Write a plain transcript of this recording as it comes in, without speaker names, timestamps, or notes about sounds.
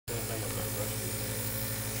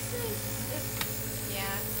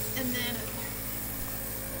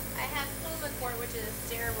support, which is a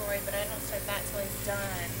steroid, but I don't start that till he's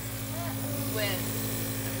done with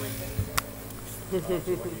everything.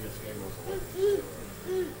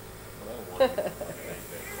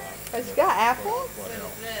 Has she got apples? So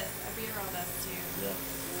this, a B-roll does too. Yeah.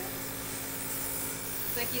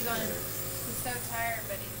 It's like he's so tired,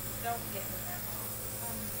 but he don't get me that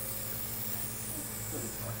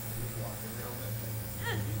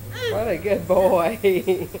well. What a good boy.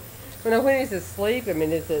 Well, when he's asleep, I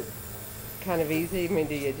mean, is it kind of easy? I mean,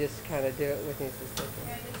 do you just kind of do it when he's asleep?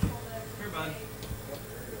 Yeah, I just hold it. Here, bud.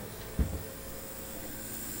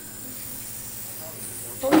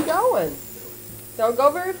 Where are you going? Don't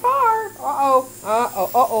go very far. Uh-oh. Uh-oh.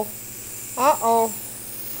 Uh-oh. Uh-oh.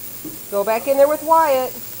 Go back in there with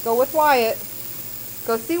Wyatt. Go with Wyatt.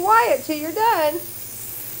 Go see Wyatt till you're done.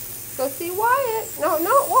 Go see Wyatt. No,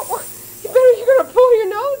 no. What? You're going to pull your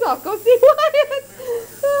nose off. Go see Wyatt.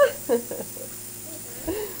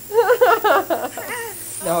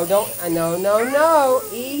 No, don't. No, no, no.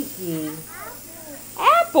 Easy.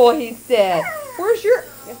 Apple, he said. Where's your...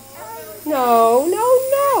 No, no,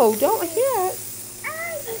 no. Don't hit.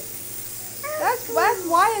 That's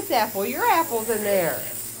Wyatt's apple. Your apple's in there.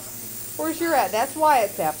 Where's your apple? That's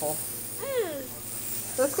Wyatt's apple.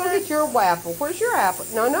 Let's go get your apple. Where's your apple?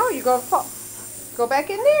 No, no. You go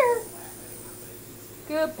back in there.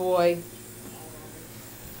 Good boy.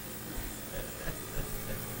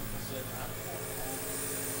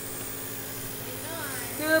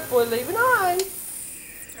 Good boy. Leave it on. Turn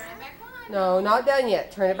it back on. No, not done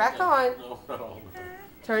yet. Turn it back on. No.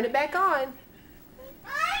 Turn it back on.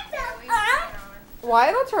 On.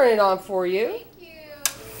 Wyatt will turn it on for you. Thank you.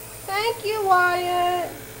 Thank you,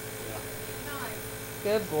 Wyatt. Nice.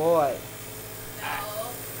 Good boy. No.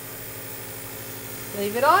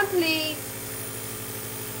 Leave it on, please.